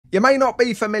You may not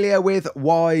be familiar with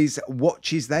Wise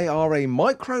watches. They are a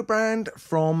micro brand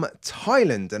from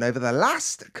Thailand, and over the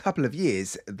last couple of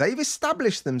years they've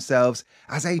established themselves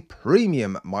as a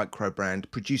premium micro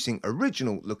brand, producing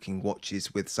original looking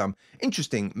watches with some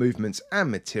interesting movements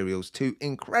and materials to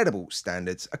incredible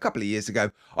standards. A couple of years ago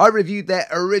I reviewed their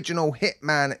original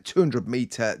Hitman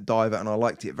 200-meter diver and I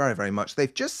liked it very much.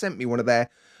 They've just sent me one of their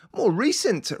more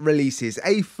recent releases,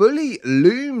 a fully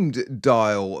loomed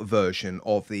dial version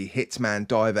of the Hitman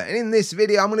diver, and in this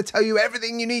video I'm going to tell you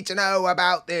everything you need to know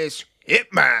about this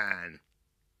Hitman.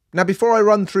 Now, before I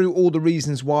run through all the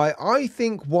reasons why I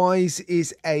think Wise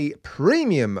is a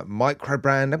premium micro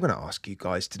brand, I'm going to ask you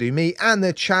guys to do me and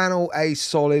the channel a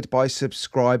solid by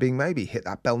subscribing, maybe hit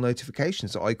that bell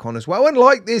notifications icon as well, and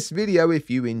like this video if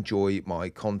you enjoy my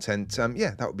content.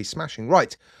 Yeah, that would be smashing.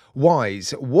 Right,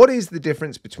 Wise, what is the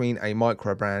difference between a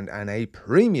micro brand and a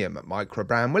premium micro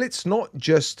brand? Well, it's not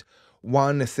just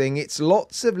one thing, it's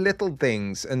lots of little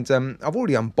things, and I've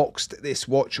already unboxed this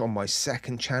watch on my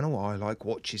second channel, I Like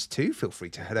Watches Too. Feel free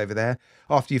to head over there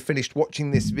after you've finished watching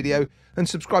this video and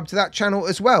subscribe to that channel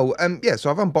as well. Yeah,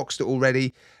 so I've unboxed it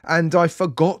already, and I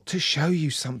forgot to show you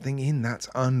something in that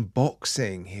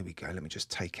unboxing. Here we go, let me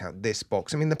just take out this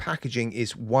box. I mean, the packaging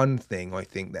is one thing I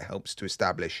think that helps to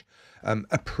establish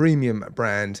a premium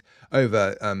brand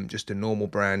over just a normal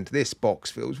brand. This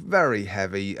box feels very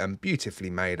heavy and beautifully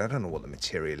made. I don't know what the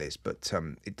material is, but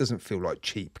it doesn't feel like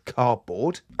cheap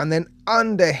cardboard. And then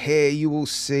under here you will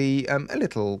see a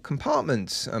little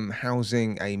compartment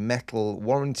housing a metal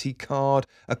warranty card,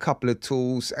 a couple of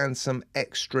tools, and some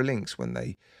extra links. When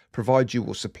they provide you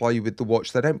or supply you with the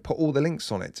watch, they don't put all the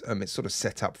links on it. It's sort of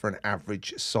set up for an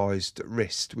average sized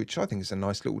wrist, which I think is a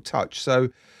nice little touch. So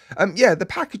yeah, the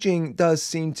packaging does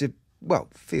seem to, well,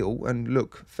 feel and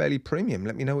look fairly premium.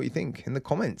 Let me know what you think in the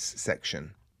comments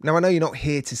section. Now, I know you're not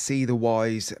here to see the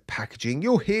Wise packaging.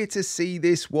 You're here to see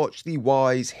this watch, the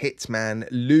Wise Hitman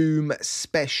Lume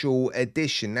Special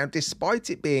Edition. Now,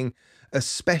 despite it being a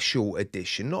special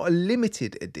edition, not a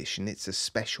limited edition, it's a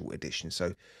special edition.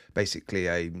 So basically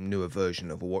a newer version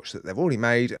of a watch that they've already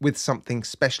made with something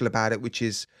special about it, which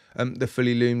is the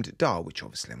fully loomed dial, which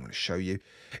obviously I'm going to show you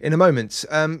in a moment.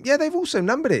 Yeah, they've also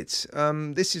numbered it.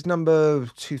 This is number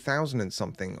 2000 and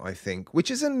something, I think, which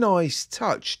is a nice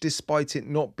touch, despite it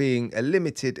not being a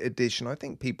limited edition. I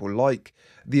think people like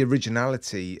the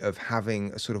originality of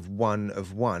having a sort of one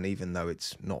of one, even though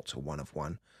it's not a one of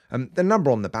one. The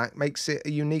number on the back makes it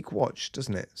a unique watch,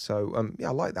 doesn't it? So, yeah,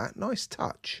 I like that. Nice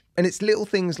touch. And it's little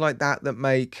things like that that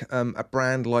make a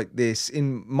brand like this,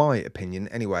 in my opinion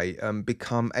anyway,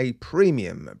 become a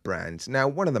premium brand. Now,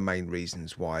 one of the main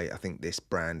reasons why I think this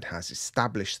brand has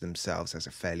established themselves as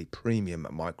a fairly premium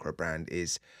micro brand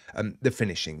is the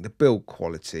finishing, the build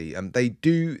quality. They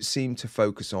do seem to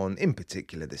focus on, in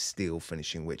particular, the steel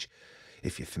finishing, which,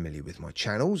 if you're familiar with my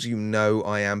channels, you know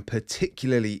I am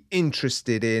particularly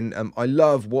interested in. I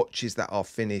love watches that are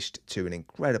finished to an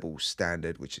incredible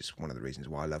standard, which is one of the reasons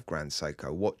why I love Grand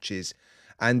Seiko watches.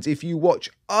 And if you watch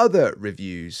other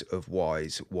reviews of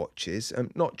Wise watches,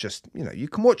 not just, you know, you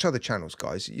can watch other channels,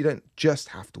 guys. You don't just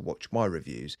have to watch my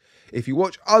reviews. If you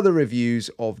watch other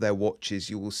reviews of their watches,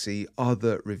 you will see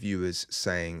other reviewers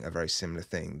saying a very similar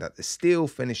thing, that the steel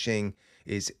finishing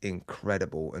is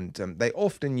incredible, and they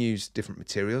often use different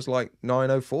materials like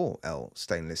 904L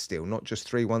stainless steel, not just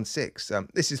 316.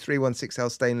 This is 316L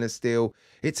stainless steel.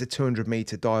 It's a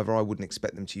 200-meter diver. I wouldn't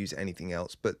expect them to use anything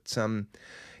else, but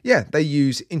yeah, they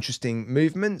use interesting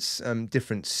movements,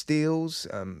 different steels,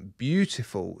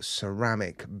 beautiful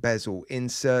ceramic bezel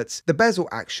inserts. The bezel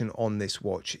action on this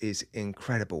watch is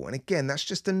incredible. And again, that's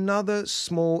just another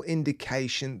small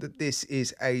indication that this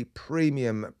is a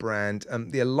premium brand.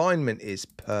 The alignment is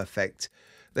perfect.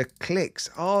 The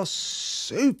clicks are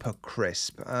super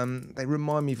crisp. They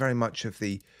remind me very much of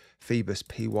the Phoebus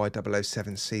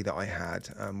PY007C that I had,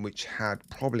 which had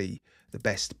probably the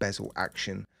best bezel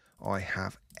action I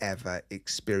have ever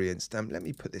experienced. Let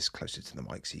me put this closer to the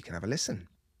mic so you can have a listen.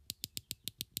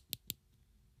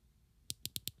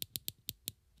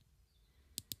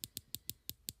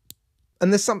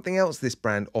 And there's something else this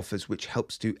brand offers which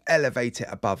helps to elevate it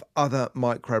above other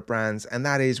micro brands, and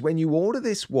that is when you order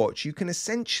this watch, you can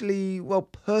essentially, well,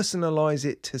 personalize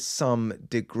it to some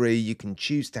degree. You can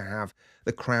choose to have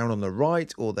the crown on the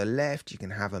right or the left. You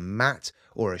can have a matte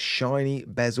or a shiny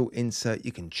bezel insert.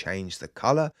 You can change the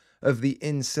color of the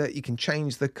insert. You can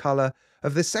change the color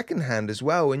of the second hand as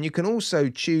well, and you can also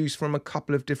choose from a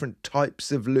couple of different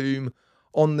types of lume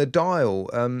on the dial.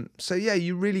 So yeah,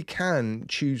 you really can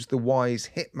choose the Wise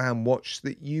Hitman watch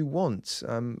that you want.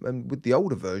 And with the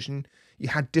older version, you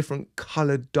had different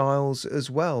colored dials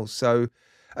as well. So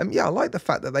Yeah, I like the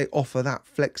fact that they offer that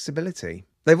flexibility.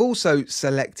 They've also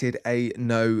selected a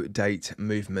no date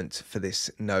movement for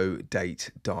this no date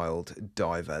dialed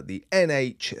diver, the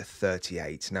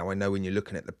NH38. Now, I know when you're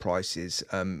looking at the prices,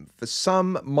 for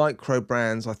some micro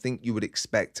brands, I think you would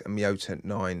expect a Miyota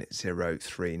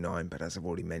 9039, but as I've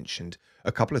already mentioned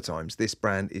a couple of times, this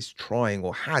brand is trying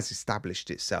or has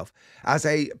established itself as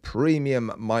a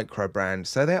premium micro brand.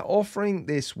 So they're offering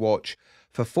this watch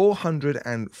for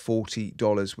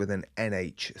 $440 with an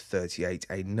NH38,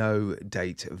 a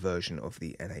no-date version of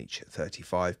the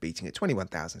NH35, beating at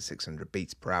 21,600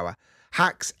 beats per hour.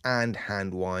 Hacks and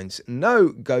hand winds, no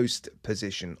ghost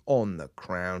position on the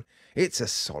crown. It's a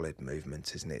solid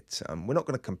movement, isn't it? We're not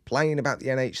going to complain about the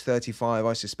NH35.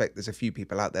 I suspect there's a few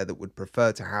people out there that would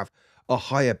prefer to have a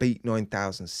higher beat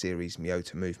 9000 series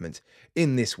Miyota movement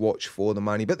in this watch for the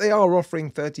money, but they are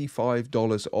offering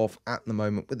 $35 off at the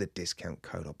moment with a discount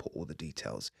code. I'll put all the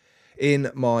details in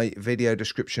my video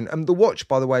description. The watch,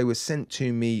 by the way, was sent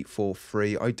to me for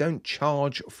free. I don't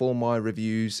charge for my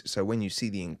reviews, so when you see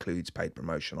the includes paid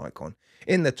promotion icon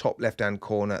in the top left hand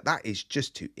corner, that is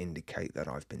just to indicate that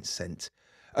I've been sent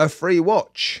a free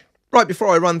watch. Right, before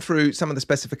I run through some of the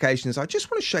specifications, I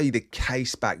just want to show you the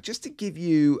case back, just to give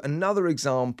you another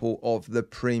example of the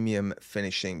premium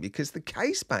finishing, because the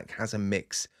case back has a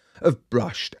mix of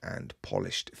brushed and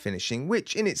polished finishing,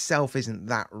 which in itself isn't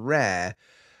that rare.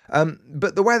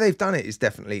 But the way they've done it is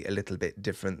definitely a little bit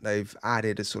different. They've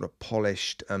added a sort of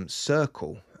polished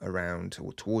circle around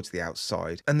or towards the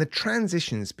outside, and the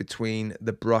transitions between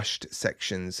the brushed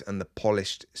sections and the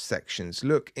polished sections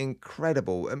look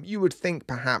incredible. You would think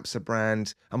perhaps a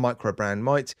micro brand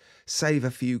might save a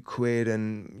few quid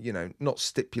and, you know, not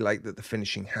stipulate that the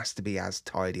finishing has to be as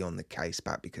tidy on the case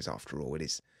back, because after all it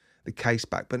is the case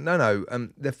back. But no,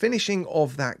 the finishing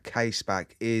of that case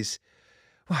back is,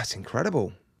 well, it's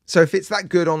incredible. So if it's that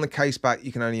good on the case back,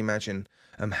 you can only imagine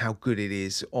how good it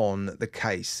is on the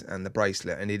case and the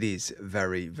bracelet, and it is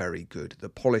very, very good. The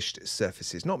polished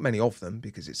surfaces, not many of them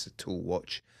because it's a tool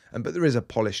watch, but there is a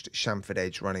polished chamfered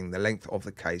edge running the length of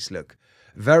the case. Look,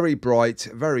 very bright,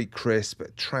 very crisp.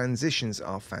 Transitions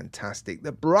are fantastic.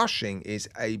 The brushing is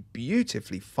a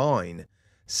beautifully fine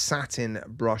satin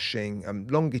brushing,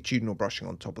 longitudinal brushing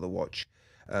on top of the watch.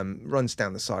 Runs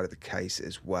down the side of the case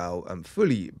as well.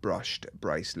 Fully brushed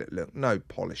bracelet. Look, no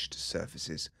polished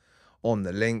surfaces on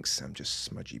the links. Just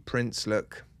smudgy prints.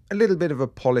 Look, a little bit of a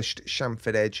polished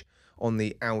chamfered edge on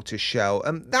the outer shell.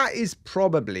 That is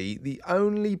probably the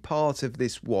only part of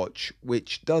this watch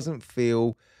which doesn't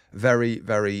feel very,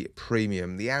 very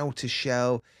premium. The outer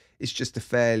shell is just a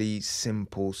fairly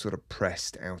simple sort of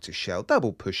pressed outer shell.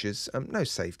 Double pushers, no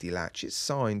safety latch. It's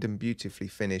signed and beautifully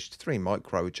finished. 3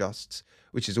 micro adjusts,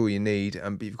 which is all you need.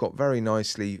 But you've got very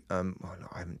nicely, well,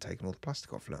 I haven't taken all the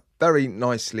plastic off. Look. Very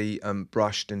nicely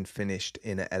brushed and finished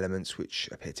inner elements, which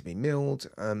appear to be milled.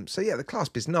 So yeah, the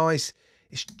clasp is nice.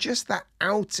 It's just that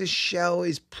outer shell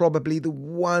is probably the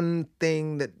one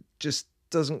thing that just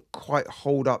doesn't quite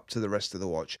hold up to the rest of the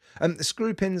watch. The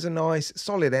screw pins are nice,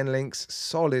 solid end links,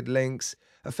 solid links,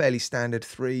 a fairly standard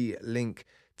 3-link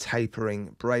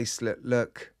tapering bracelet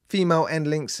look. Female end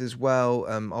links as well.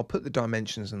 I'll put the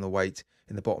dimensions and the weight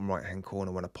in the bottom right hand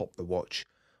corner when I pop the watch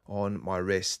on my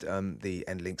wrist. The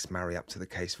end links marry up to the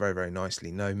case very, very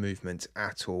nicely. No movement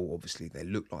at all. Obviously, they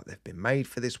look like they've been made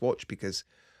for this watch because,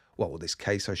 well, this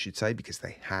case, I should say, because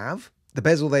they have. The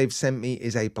bezel they've sent me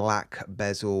is a black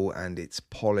bezel, and it's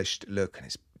polished look, and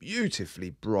it's beautifully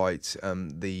bright.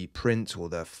 The print or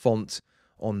the font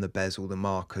on the bezel, the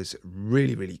markers,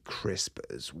 really, really crisp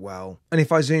as well. And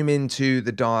if I zoom into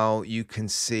the dial, you can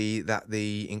see that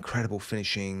the incredible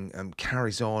finishing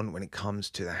carries on when it comes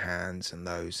to the hands and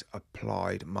those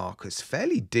applied markers.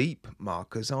 Fairly deep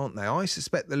markers, aren't they? I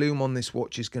suspect the lume on this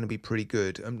watch is going to be pretty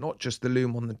good. Not just the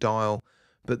lume on the dial,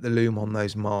 but the lume on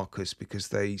those markers, because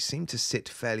they seem to sit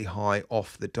fairly high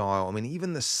off the dial. I mean,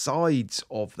 even the sides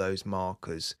of those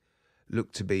markers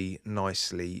look to be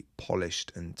nicely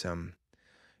polished, and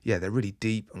yeah, they're really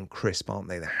deep and crisp, aren't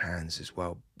they? The hands as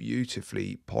well,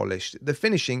 beautifully polished. The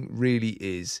finishing really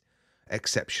is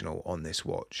exceptional on this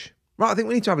watch. Right, I think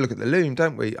we need to have a look at the lume,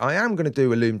 don't we? I am going to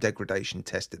do a lume degradation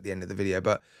test at the end of the video,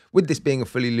 but with this being a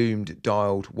fully lumed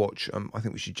dialed watch, I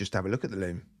think we should just have a look at the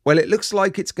lume. Well, it looks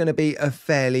like it's going to be a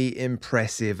fairly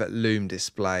impressive lume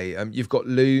display. You've got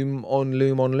lume on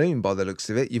lume by the looks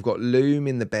of it. You've got lume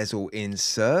in the bezel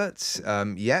inserts.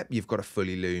 Yep, you've got a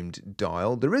fully lumed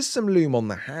dial. There is some lume on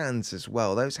the hands as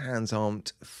well. Those hands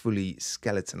aren't fully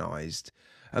skeletonized.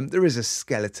 There is a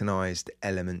skeletonized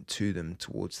element to them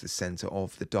towards the center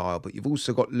of the dial, but you've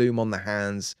also got lume on the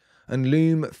hands and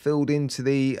lume filled into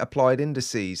the applied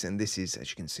indices. And this is, as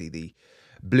you can see, the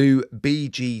blue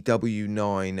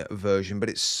BGW9 version, but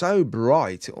it's so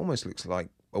bright it almost looks like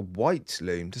a white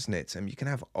lume, doesn't it? You can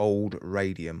have old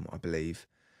radium, I believe,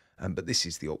 but this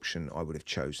is the option I would have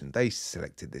chosen. They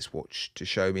selected this watch to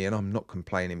show me, and I'm not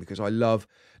complaining because I love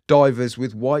divers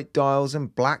with white dials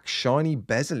and black shiny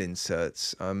bezel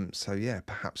inserts. So yeah,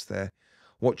 perhaps they're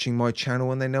watching my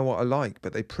channel and they know what I like,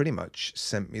 but they pretty much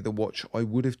sent me the watch I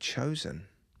would have chosen.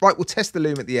 Right, we'll test the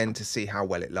lume at the end to see how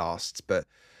well it lasts, but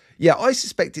yeah, I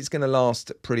suspect it's going to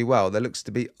last pretty well. There looks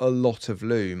to be a lot of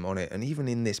lume on it, and even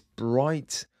in this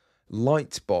bright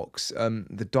light box,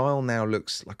 the dial now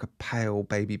looks like a pale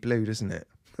baby blue, doesn't it?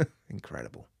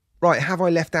 Incredible. Right, have I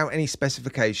left out any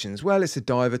specifications? Well, it's a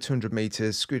diver, 200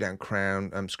 meters, screw down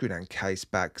crown, screw down case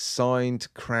back,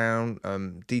 signed crown,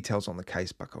 details on the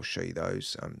case back, I'll show you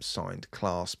those, signed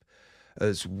clasp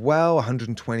as well,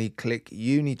 120 click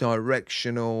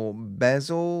unidirectional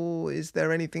bezel. Is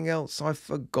there anything else I've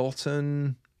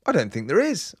forgotten? I don't think there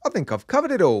is. I think I've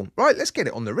covered it all. Right, let's get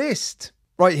it on the wrist.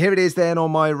 Right, here it is then on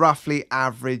my roughly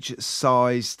average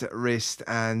sized wrist,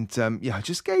 and yeah, I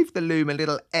just gave the lume a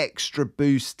little extra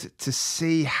boost to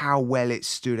see how well it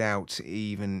stood out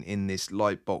even in this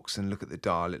light box. And look at the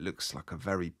dial, it looks like a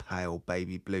very pale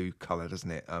baby blue colour, doesn't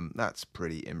it? That's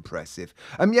pretty impressive.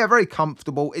 Yeah, very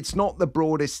comfortable. It's not the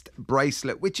broadest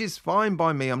bracelet, which is fine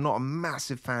by me. I'm not a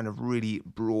massive fan of really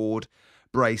broad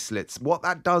bracelets. What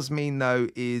that does mean though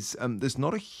is there's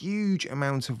not a huge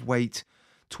amount of weight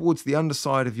towards the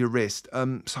underside of your wrist,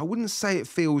 so I wouldn't say it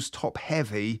feels top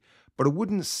heavy, but I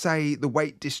wouldn't say the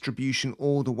weight distribution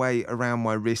all the way around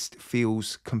my wrist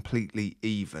feels completely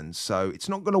even. So it's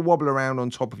not going to wobble around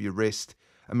on top of your wrist.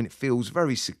 I mean, it feels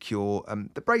very secure.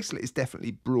 The bracelet is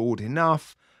definitely broad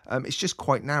enough. It's just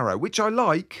quite narrow, which I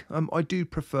like. I do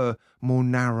prefer more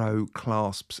narrow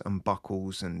clasps and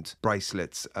buckles and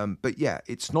bracelets, but yeah,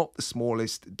 it's not the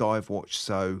smallest dive watch,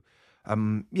 so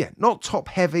yeah, not top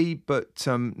heavy, but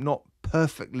not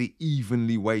perfectly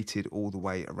evenly weighted all the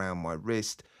way around my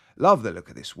wrist. Love the look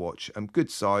of this watch.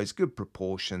 Good size, good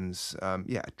proportions.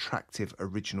 Yeah, attractive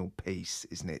original piece,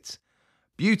 isn't it?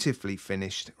 Beautifully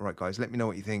finished. All right, guys, let me know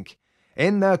what you think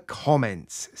in the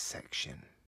comments section.